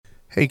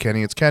Hey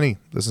Kenny, it's Kenny.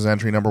 This is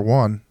entry number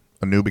 1,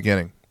 A New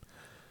Beginning.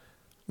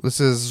 This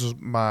is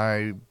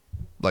my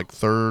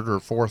third or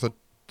fourth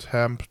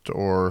attempt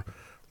or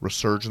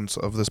resurgence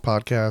of this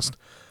podcast.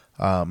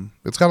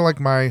 It's kind of like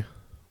my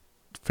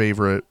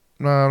favorite,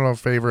 I don't know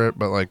favorite,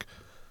 but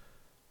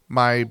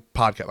my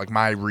podcast, like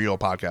my real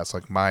podcast,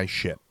 like my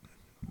shit.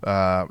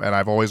 And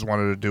I've always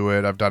wanted to do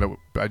it. I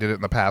did it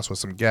in the past with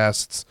some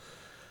guests.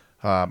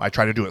 I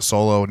tried to do it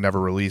solo and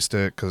never released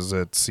it because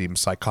it seems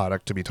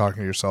psychotic to be talking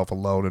to yourself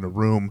alone in a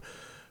room,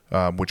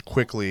 which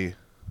quickly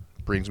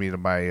brings me to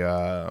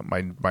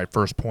my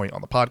first point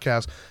on the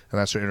podcast, and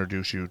that's to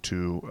introduce you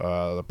to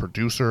the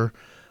producer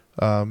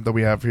that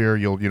we have here.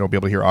 You'll be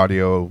able to hear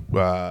audio.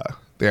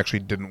 They actually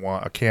didn't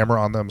want a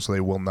camera on them, so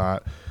they will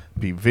not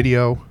be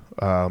video.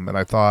 And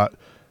I thought,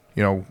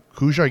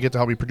 who should I get to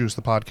help me produce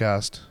the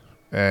podcast?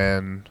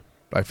 And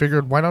I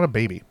figured, why not a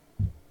baby?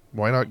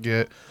 Why not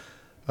get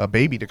a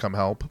baby to come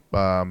help,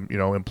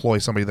 employ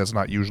somebody that's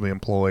not usually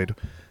employed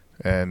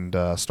and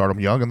start them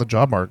young in the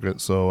job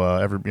market. So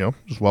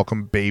just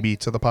welcome baby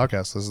to the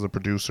podcast. This is the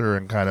producer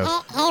and kind of...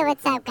 Hey,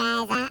 what's up,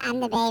 guys? I'm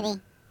the baby.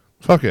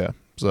 Fuck yeah.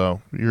 So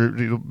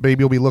your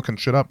baby will be looking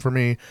shit up for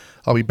me.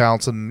 I'll be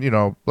bouncing,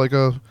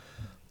 the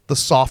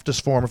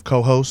softest form of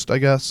co-host, I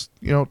guess,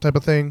 type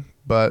of thing.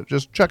 But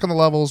just checking the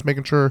levels,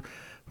 making sure...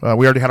 we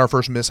already had our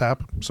first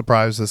mishap.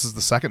 Surprise, this is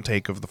the second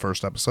take of the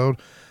first episode,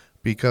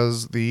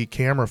 because the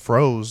camera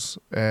froze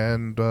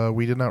and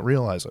we did not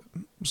realize it.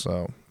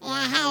 So Yeah,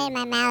 I had it in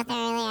my mouth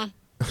earlier.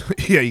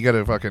 yeah, you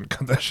gotta fucking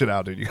cut that shit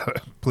out, dude. You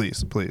gotta,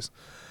 please.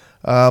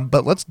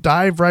 But let's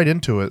dive right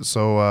into it.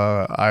 So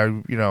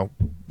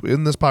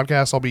in this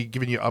podcast, I'll be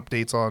giving you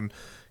updates on,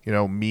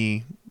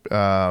 me.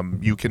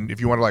 You can, if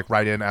you want to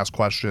write in, ask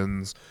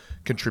questions,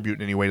 contribute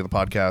in any way to the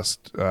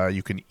podcast,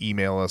 you can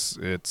email us.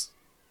 It's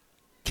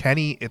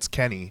Kenny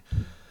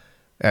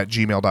at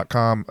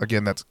gmail.com.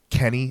 Again, that's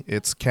Kenny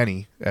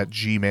at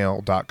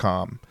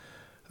gmail.com.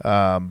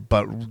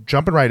 But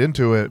jumping right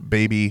into it,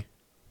 baby,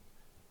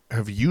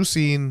 have you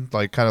seen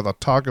kind of the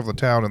talk of the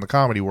town in the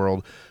comedy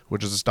world,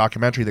 which is this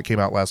documentary that came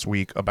out last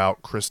week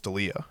about Chris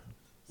D'Elia?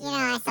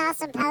 I saw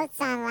some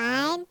posts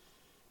online,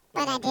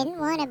 but I didn't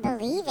want to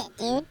believe it,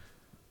 dude.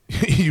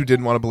 You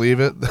didn't want to believe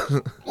it?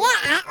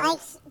 Yeah,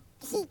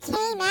 he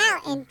came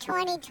out in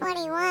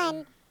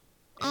 2021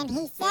 and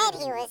he said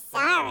he was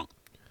sorry.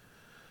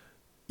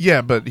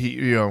 Yeah, but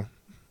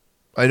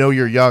I know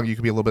you're young, you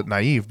can be a little bit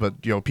naive,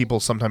 but people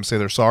sometimes say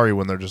they're sorry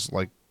when they're just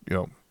and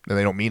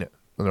they don't mean it,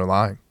 and they're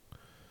lying.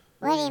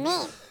 What do you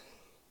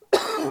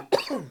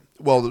mean?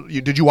 Well,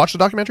 did you watch the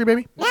documentary,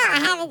 baby? No, I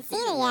haven't seen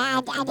it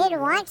yet. I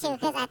didn't want to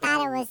because I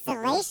thought it was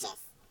salacious.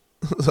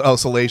 Oh,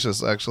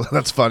 salacious, actually.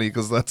 That's funny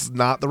because that's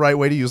not the right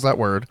way to use that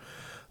word.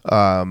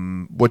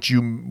 What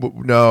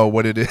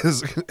it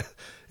is,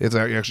 it's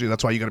actually,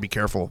 that's why you got to be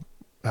careful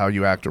how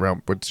you act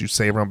around, what you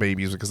say around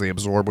babies, because they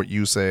absorb what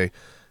you say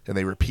and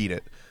they repeat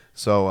it.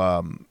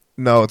 So,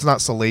 no, it's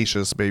not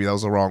salacious, baby. That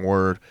was the wrong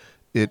word.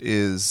 It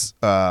is,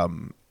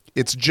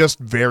 it's just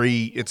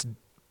very,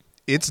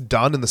 it's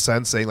done in the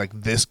sense saying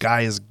this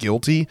guy is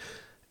guilty,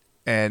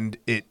 and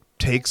it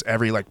takes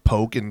every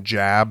poke and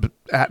jab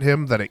at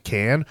him that it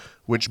can,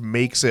 which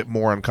makes it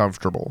more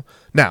uncomfortable.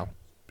 Now,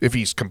 if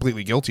he's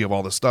completely guilty of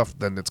all this stuff,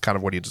 then it's kind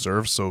of what he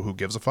deserves, so who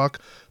gives a fuck?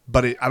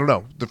 But I don't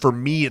know. For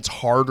me, it's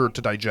harder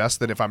to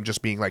digest than if I'm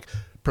just being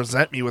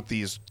present me with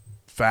these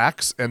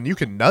facts, and you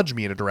can nudge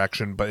me in a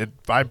direction, but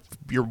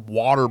you're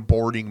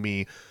waterboarding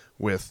me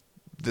with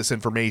this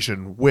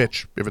information,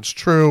 which, if it's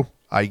true,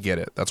 I get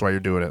it. That's why you're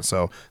doing it.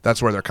 So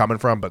that's where they're coming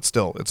from, but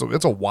still, it's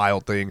a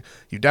wild thing.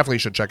 You definitely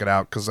should check it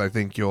out, because I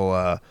think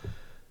you'll...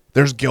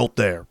 there's guilt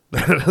there.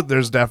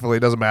 There's definitely,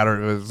 it doesn't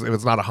matter if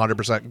it's not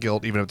 100%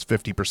 guilt, even if it's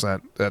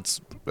 50%, that's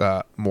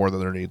more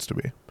than there needs to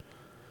be.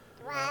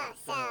 Wow,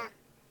 so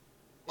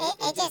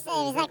it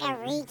was like a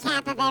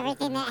recap of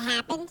everything that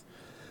happened?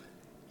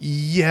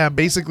 Yeah,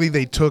 basically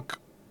they took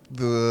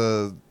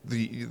the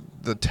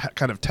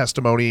kind of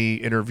testimony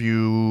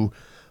interview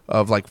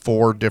of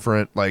 4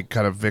 different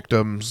kind of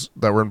victims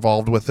that were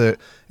involved with it,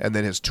 and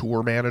then his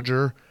tour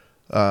manager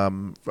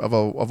of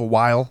a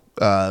while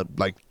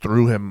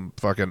threw him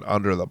fucking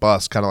under the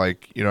bus, kind of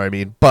what I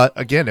mean? But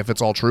again, if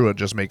it's all true, it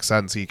just makes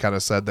sense. He kind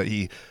of said that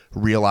he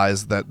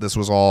realized that this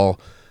was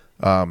all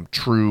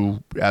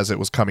true as it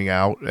was coming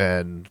out,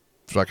 and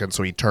fucking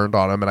so he turned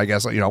on him. And I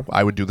guess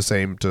I would do the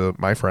same to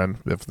my friend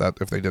if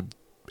they did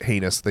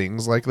heinous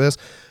things like this.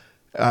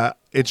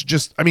 It's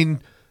just, I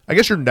mean, I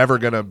guess you're never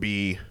gonna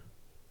be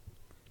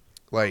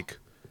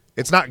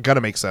it's not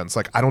gonna make sense.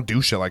 I don't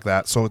do shit like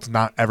that, so it's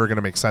not ever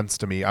gonna make sense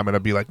to me. I'm gonna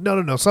be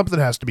no, something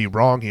has to be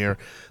wrong here,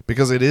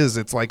 because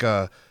it's like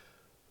a,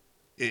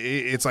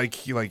 it's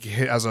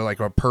as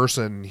a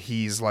person,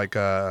 he's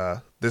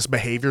this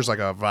behavior's like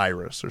a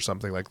virus or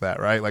something like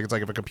that, right? It's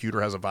if a computer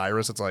has a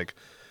virus, it's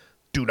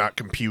do not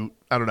compute.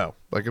 I don't know.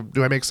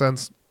 Do I make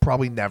sense?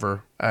 Probably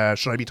never.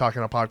 Should I be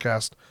talking on a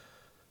podcast?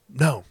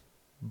 No,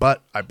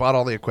 but I bought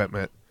all the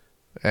equipment,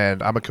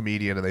 and I'm a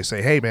comedian, and they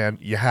say, hey man,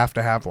 you have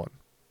to have one.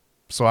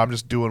 So I'm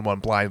just doing one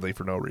blindly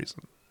for no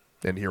reason.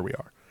 And here we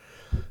are.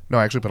 No,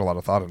 I actually put a lot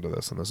of thought into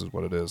this, and this is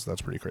what it is.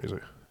 That's pretty crazy,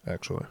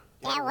 actually.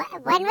 Yeah,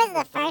 when was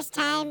the first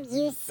time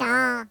you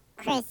saw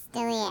Chris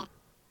D'Elia?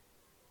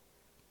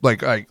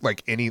 Like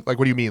what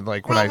do you mean?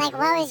 Like when Like, what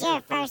was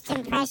your first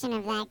impression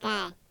of that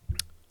guy?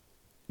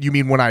 You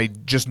mean when I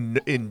just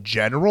in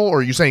general, or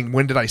are you saying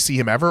when did I see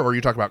him ever, or are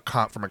you talking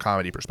about from a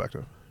comedy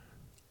perspective?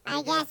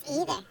 I guess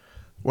either.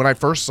 When I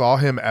first saw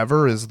him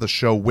ever is the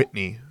show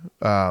Whitney.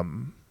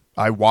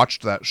 I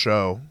watched that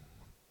show.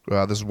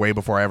 This is way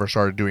before I ever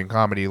started doing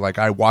comedy. Like,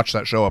 I watched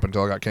that show up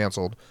until it got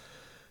canceled,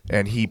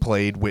 and he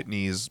played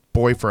Whitney's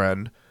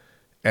boyfriend.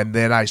 And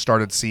then I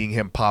started seeing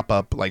him pop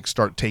up, like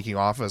start taking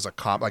off as a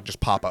like just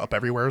pop up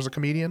everywhere as a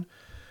comedian.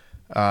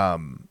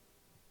 And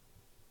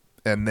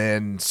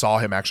then saw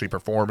him actually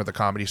perform at the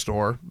Comedy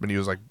Store, and he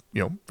was like,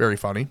 very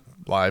funny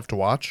live to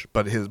watch.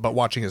 But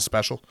watching his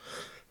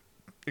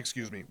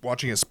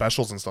watching his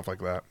specials and stuff like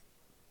that,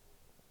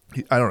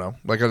 I don't know,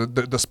 like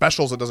the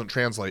specials, it doesn't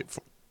translate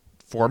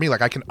for me.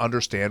 Like, I can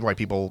understand why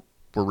people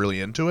were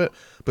really into it,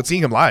 but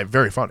seeing him live,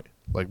 very funny,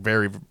 like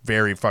very,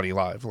 very funny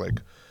live.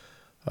 Like,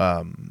 you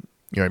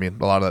know what I mean?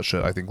 A lot of that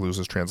shit, I think,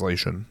 loses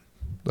translation.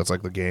 That's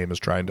like the game is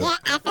trying to. Yeah,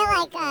 I feel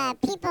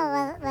like people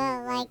will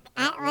like.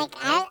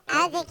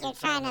 I think you're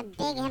trying to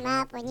big him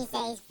up when you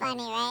say he's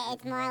funny, right?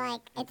 It's more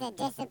like it's a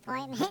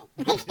disappointment.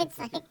 Like, it's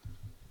like,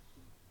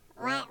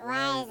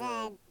 why is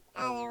it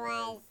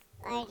otherwise?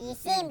 Or you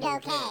seemed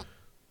okay.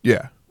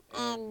 Yeah.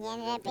 And you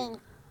ended up being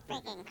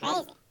freaking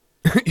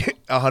crazy.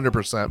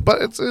 100%.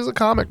 But it's a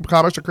comic.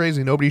 Comics are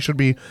crazy. Nobody should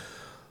be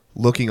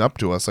looking up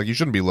to us. Like, you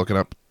shouldn't be looking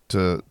up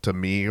to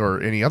me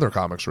or any other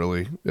comics,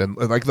 really. And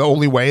like, the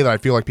only way that I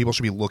feel like people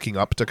should be looking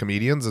up to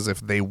comedians is if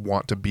they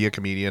want to be a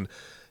comedian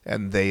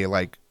and they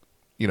like,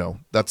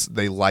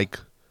 they like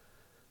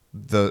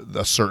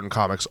the certain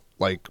comics,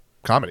 like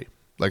comedy.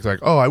 Like,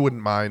 oh, I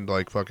wouldn't mind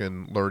like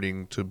fucking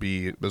learning to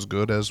be as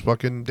good as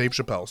fucking Dave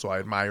Chappelle, so I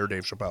admire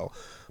Dave Chappelle.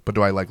 But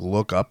do I like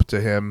look up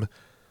to him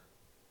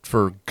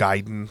for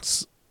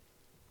guidance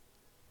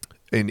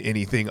in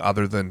anything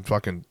other than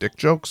fucking dick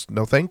jokes?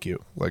 No, thank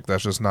you. Like,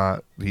 that's just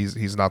not.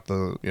 He's not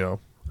the.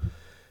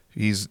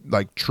 He's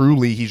like,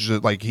 truly.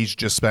 He's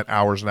just spent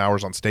hours and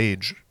hours on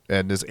stage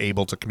and is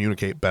able to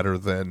communicate better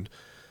than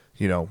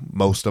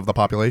most of the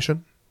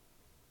population.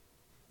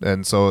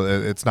 And so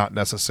it's not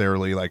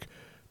necessarily like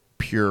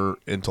pure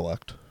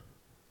intellect. Does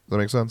that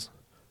make sense?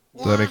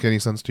 Yeah. Does that make any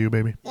sense to you,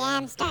 baby? Yeah,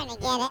 I'm starting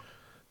to get it.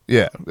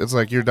 Yeah, it's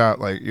like you're not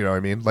like, what I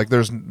mean? Like,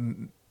 there's,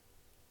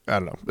 I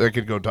don't know.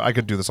 I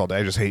could do this all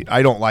day.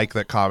 I don't like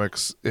that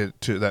comics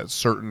that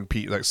certain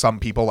like some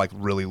people like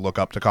really look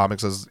up to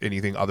comics as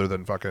anything other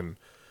than fucking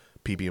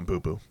pee pee and poo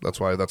poo. That's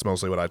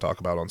mostly what I talk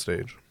about on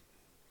stage.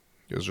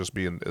 Is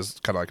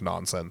kind of like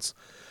nonsense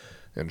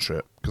and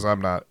shit. Because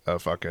I'm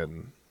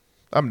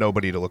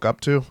nobody to look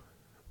up to.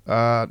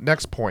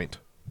 Next point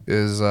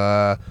is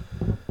this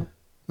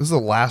is the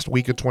last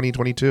week of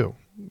 2022.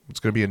 It's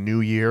going to be a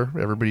new year.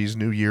 Everybody's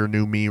new year,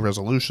 new me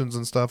resolutions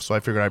and stuff. So I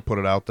figured I'd put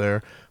it out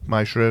there.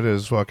 My shit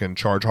is fucking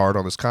charge hard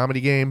on this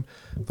comedy game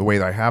the way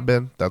that I have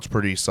been. That's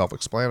pretty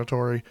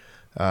self-explanatory.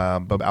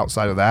 But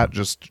outside of that,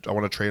 I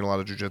want to train a lot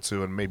of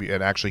jiu-jitsu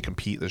and actually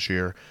compete this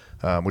year,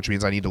 which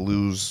means I need to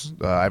lose.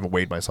 I haven't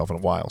weighed myself in a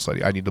while, so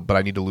I need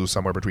to lose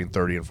somewhere between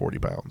 30 and 40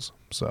 pounds.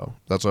 So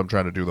that's what I'm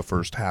trying to do the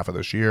first half of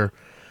this year.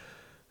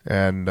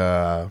 And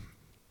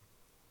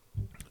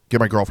get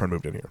my girlfriend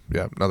moved in here.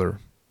 Yeah, another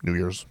New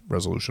Year's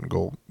resolution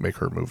goal, make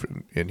her move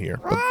in here.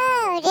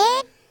 Whoa,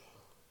 dude.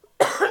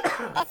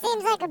 That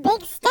seems like a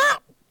big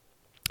step.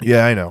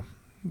 Yeah, I know.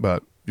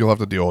 But you'll have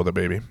to deal with it,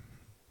 baby.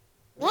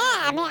 Yeah,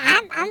 I mean,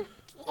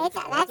 that's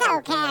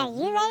okay. Are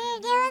you ready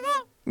to deal with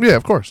it? Yeah,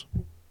 of course.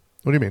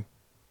 What do you mean?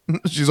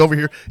 She's over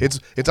here.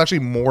 It's actually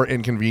more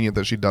inconvenient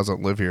that she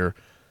doesn't live here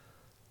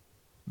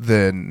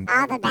than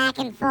all the back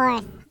and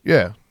forth.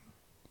 Yeah,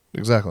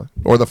 exactly.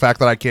 Or the fact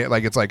that I can't,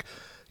 like, it's like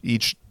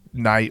each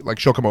night, like,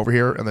 she'll come over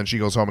here and then she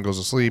goes home and goes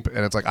to sleep,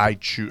 and it's like I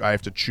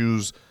have to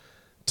choose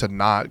to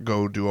not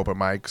go do open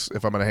mics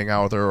if I'm gonna hang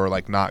out with her, or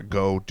like not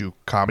go do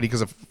comedy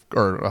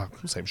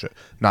same shit,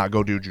 not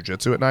go do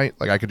jiu-jitsu at night.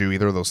 Like, I could do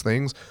either of those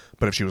things,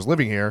 but if she was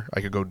living here,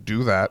 I could go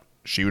do that.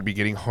 She would be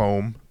getting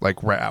home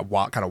like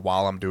kind of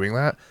while I'm doing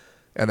that,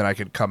 and then I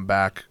could come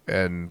back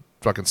and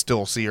fucking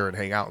still see her and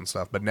hang out and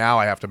stuff. But now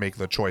I have to make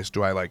the choice.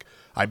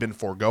 I've been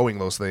foregoing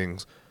those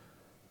things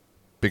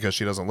because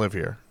she doesn't live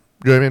here.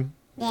 You know what I mean?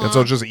 Yeah. And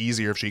so it's just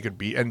easier if she could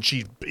be, and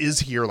she is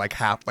here like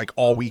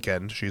all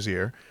weekend she's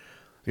here.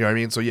 You know what I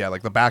mean? So yeah,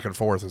 like, the back and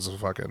forth is a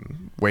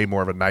fucking way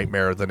more of a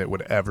nightmare than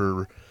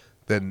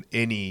than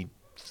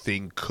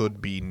anything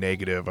could be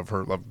negative of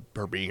her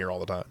being here all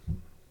the time.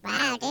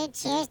 Wow, dude,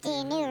 cheers to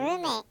your new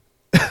roommate.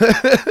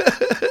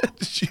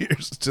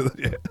 Cheers to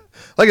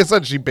like I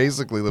said, she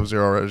basically lives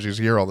here already. She's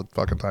here all the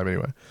fucking time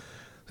anyway.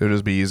 It would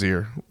just be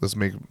easier. Let's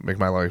make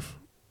my life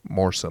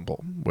more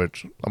simple,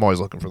 which I'm always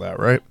looking for that,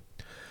 right?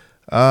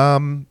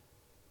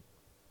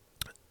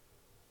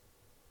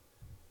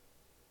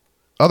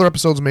 Other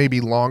episodes may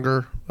be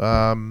longer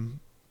of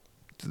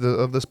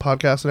this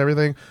podcast and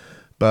everything,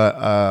 but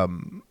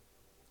I'm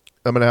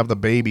gonna have the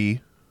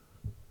baby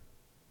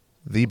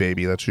The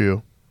baby, that's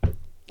you.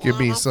 Give Yeah,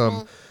 me that's some,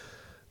 me.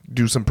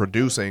 do some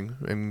producing,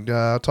 and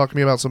talk to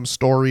me about some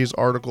stories,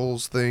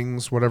 articles,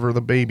 things, whatever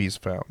the baby's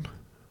found.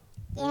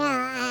 You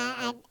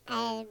know,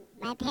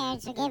 my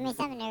parents were giving me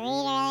something to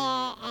read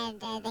earlier, and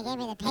they gave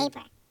me the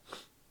paper.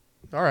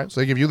 All right,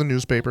 so they give you the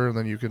newspaper, and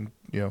then you can,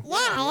 Yeah, you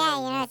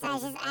know, so I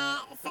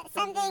just,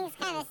 some things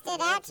kind of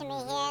stood out to me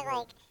here,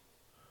 like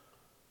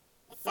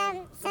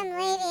some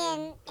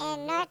lady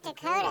in North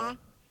Dakota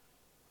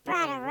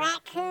brought a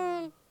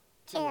raccoon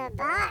to a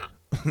bar.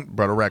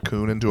 brought a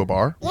raccoon into a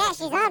bar, Yeah,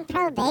 she's on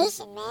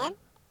probation, man.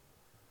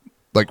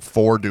 like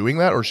for doing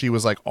that, or she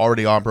was like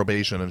already on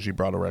probation and she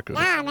brought a raccoon.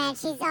 Nah, man,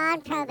 she's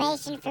on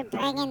probation for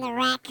bringing the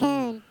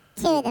raccoon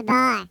to the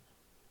bar.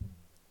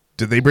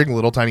 Did they bring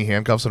little tiny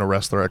handcuffs and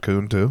arrest the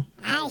raccoon too?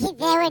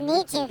 They would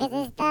need to because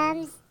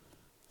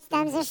his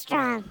thumbs are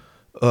strong.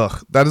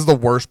 Ugh, that is the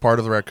worst part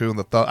of the raccoon.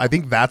 The thumb. I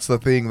think that's the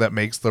thing that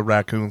makes the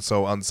raccoon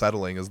so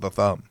unsettling is the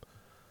thumb.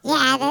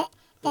 Yeah,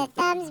 the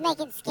thumbs make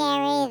it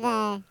scary.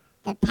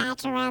 The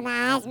patch around the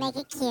eyes make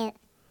it cute.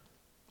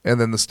 And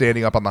then the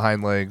standing up on the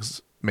hind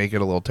legs make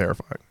it a little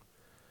terrifying.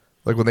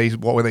 Like when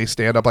they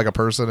stand up like a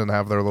person and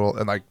have their little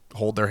and like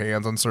hold their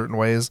hands in certain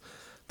ways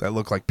that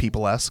look like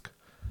people-esque.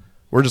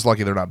 We're just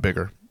lucky they're not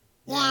bigger.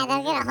 Yeah,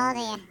 they'll get a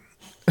hold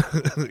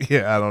of you.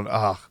 Yeah, I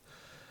don't.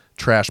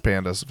 Trash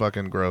pandas,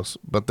 fucking gross.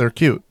 But they're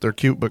cute. They're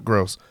cute but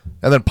gross.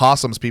 And then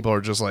possums, people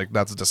are just like,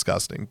 that's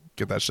disgusting.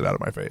 Get that shit out of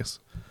my face.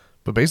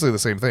 But basically the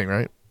same thing,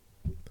 right?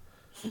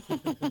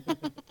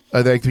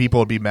 I think people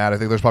would be mad. I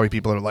think there's probably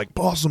people that are like,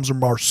 possums are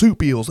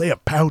marsupials. They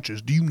have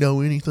pouches. Do you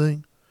know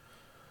anything?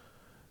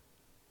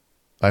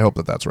 I hope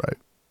that that's right.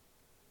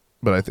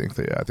 But I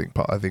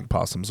think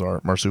possums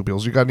are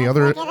marsupials. You got any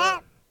other? Look it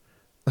up.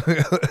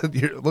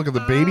 Look at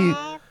the baby.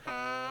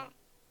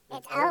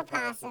 It's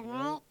opossum,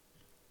 right?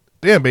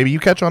 Yeah, baby, you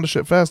catch on to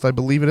shit fast. I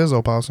believe it is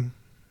opossum.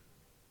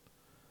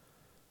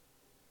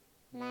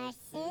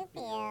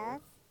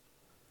 Marsupials.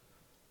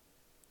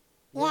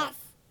 Yes.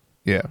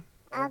 Yeah.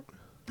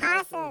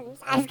 Possums.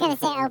 I was going to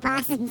say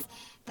opossums.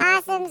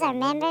 Possums are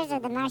members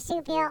of the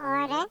marsupial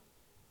order,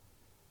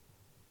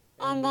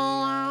 and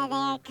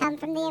they come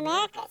from the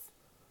Americas.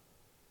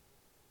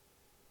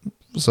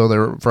 So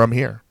they're from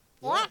here.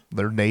 Yeah.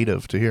 They're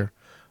native to here.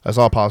 I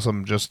saw a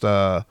possum just,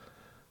 I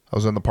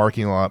was in the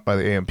parking lot by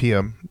the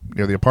AMPM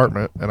near the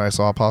apartment, and I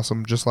saw a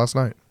possum just last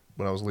night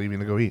when I was leaving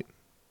to go eat.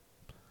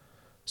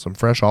 Some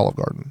fresh Olive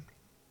Garden.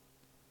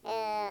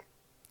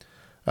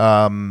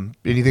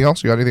 Anything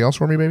else? You got anything else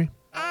for me, baby?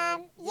 Yeah,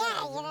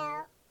 you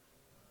know.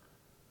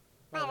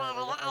 My bad,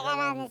 I got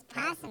on this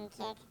possum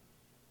kick.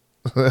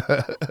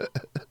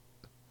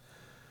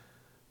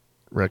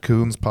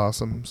 Raccoons,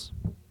 possums.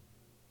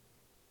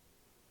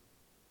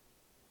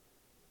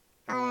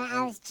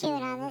 I was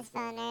chewing on this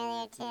phone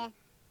earlier, too.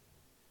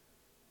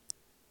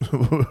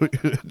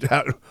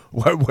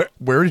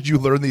 Where did you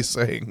learn these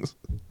sayings?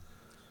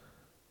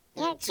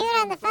 You know, chewing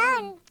on the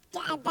phone,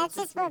 that's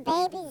just what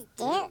babies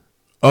do.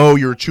 Oh,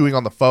 you were chewing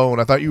on the phone.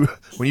 I thought you,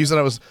 when you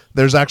said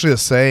there's actually a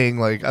saying,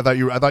 like, I thought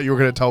you were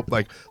going to tell,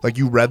 like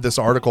you read this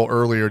article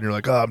earlier and you're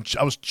like, oh,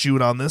 I was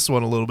chewing on this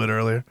one a little bit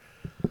earlier.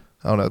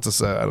 I don't know.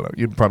 I don't know.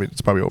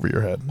 It's probably over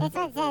your head. This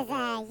one says,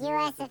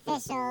 U.S.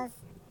 officials,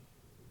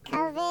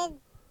 COVID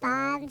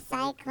bomb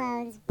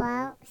cyclones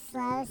won't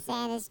slow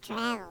Santa's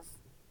travels.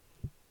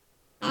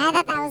 And I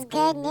thought that was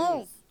good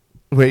news.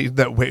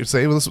 Wait,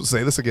 say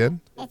this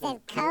again. It says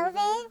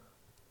COVID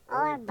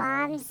or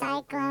bomb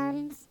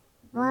cyclones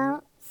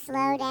won't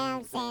slow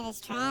down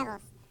Santa's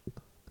travels.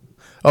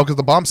 Oh, because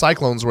the bomb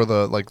cyclones were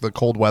the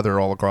cold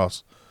weather all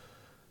across.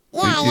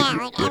 Yeah,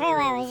 like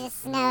everywhere was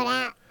just snowed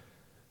out.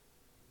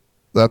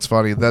 That's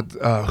funny.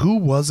 That who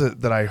was it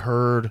that I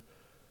heard?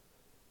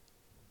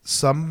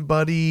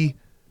 Somebody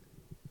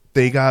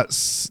they got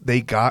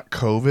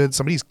COVID.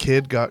 Somebody's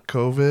kid got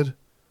COVID,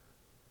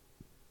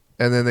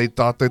 and then they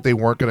thought that they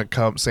weren't going to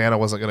come. Santa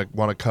wasn't going to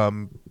want to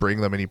come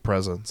bring them any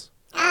presents.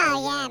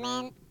 Oh yeah,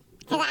 man.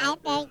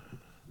 Because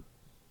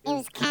it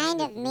was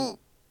kind of me.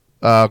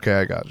 Okay,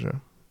 I got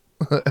you.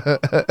 Because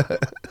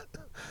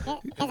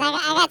I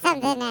got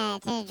something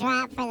to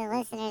drop for the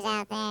listeners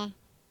out there.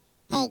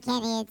 Hey,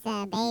 Kenny, it's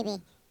a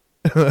baby.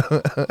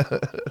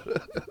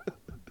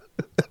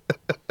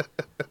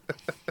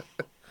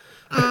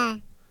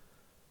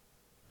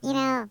 You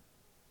know,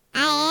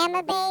 I am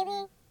a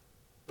baby,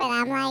 but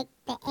I'm like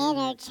the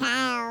inner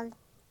child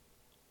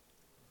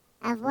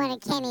of one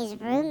of Kenny's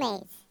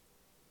roommates.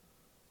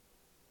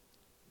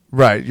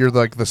 Right, you're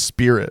like the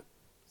spirit.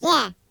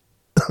 Yeah.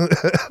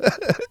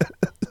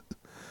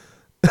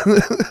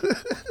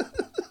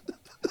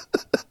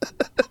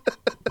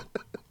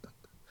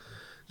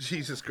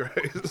 Jesus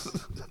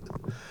Christ.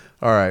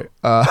 All right.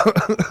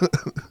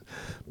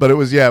 But it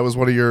was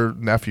one of your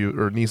nephew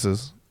or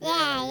nieces.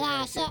 Yeah.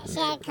 She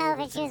had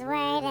COVID. She was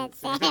worried that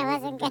Santa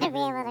wasn't going to be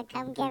able to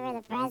come give her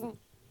the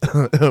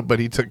present. But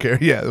he took care.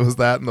 Yeah, it was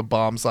that and the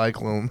bomb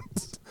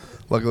cyclones.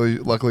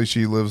 Luckily,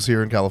 she lives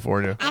here in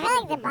California. I feel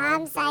like the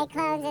bomb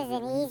cyclones is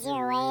an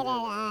easier way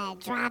to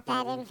drop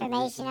that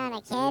information on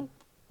a kid.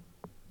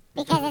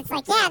 Because it's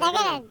like, yeah, they're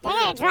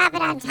gonna drop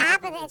it on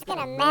top of it. It's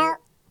gonna melt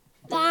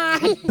down.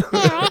 You're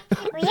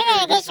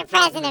gonna get your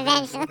present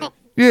eventually.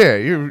 Yeah,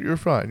 you're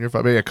fine. You're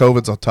fine. But yeah,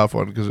 COVID's a tough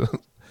one because it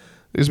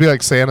used to be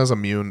like Santa's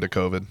immune to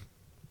COVID.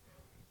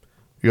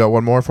 You got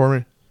one more for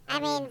me? I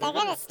mean, they're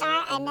gonna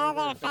start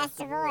another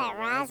festival at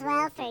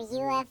Roswell for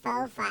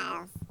UFO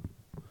files.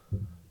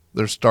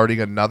 They're starting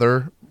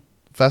another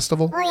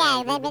festival? Oh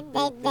yeah,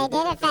 they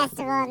did a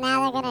festival and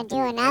now they're gonna do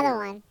another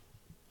one.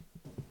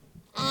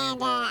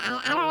 And I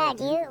don't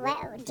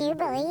know. Do you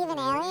believe in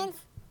aliens?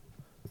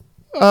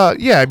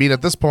 Yeah. I mean,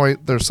 at this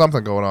point, there's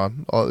something going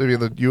on. I mean,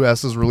 the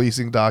U.S. is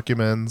releasing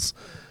documents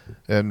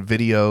and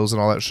videos and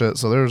all that shit.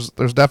 So there's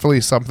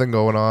definitely something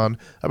going on.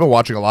 I've been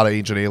watching a lot of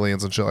Ancient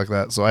Aliens and shit like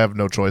that. So I have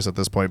no choice at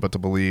this point but to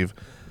believe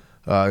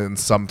in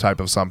some type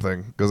of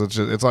something, because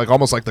it's like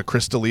almost like the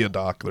Chris D'Elia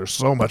doc. There's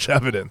so much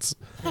evidence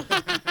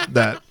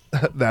that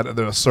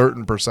a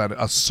certain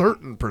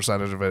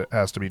percentage of it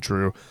has to be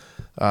true.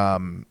 I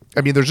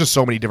mean, there's just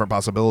so many different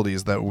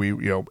possibilities that we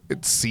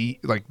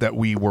that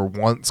we were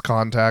once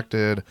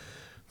contacted,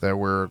 that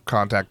we're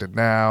contacted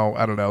now.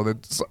 I don't know.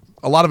 That's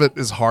a lot of it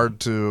is hard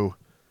to,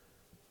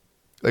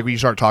 like, when you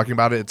start talking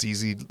about it, it's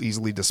easily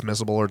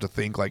dismissible, or to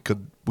think like,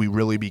 could we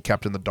really be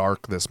kept in the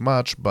dark this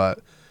much? But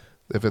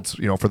if it's,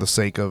 for the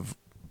sake of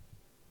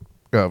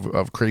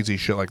crazy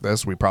shit like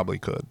this, we probably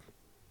could.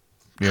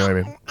 You know what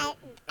I mean?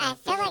 I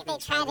feel like they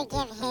try to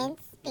give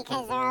hints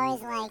because they're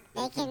always like,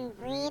 they can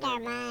read our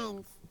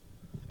minds.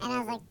 And I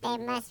was like, they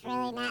must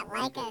really not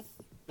like us.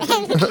 They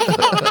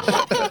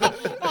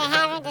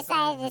haven't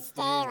decided to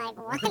stay like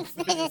once.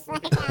 They're just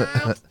like,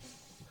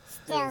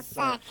 still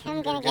suck.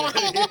 I'm going to get out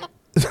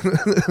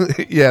of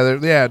here.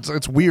 Yeah,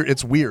 it's weird.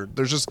 It's weird.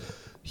 There's just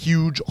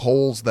huge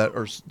holes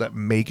that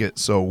make it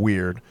so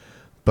weird.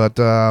 But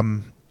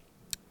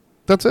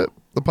that's it.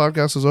 The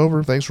podcast is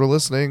over. Thanks for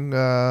listening.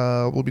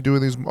 We'll be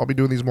doing these. I'll be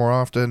doing these more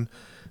often.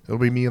 It'll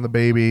be me and the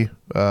baby.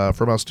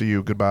 From us to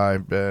you. Goodbye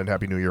and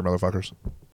Happy New Year, motherfuckers.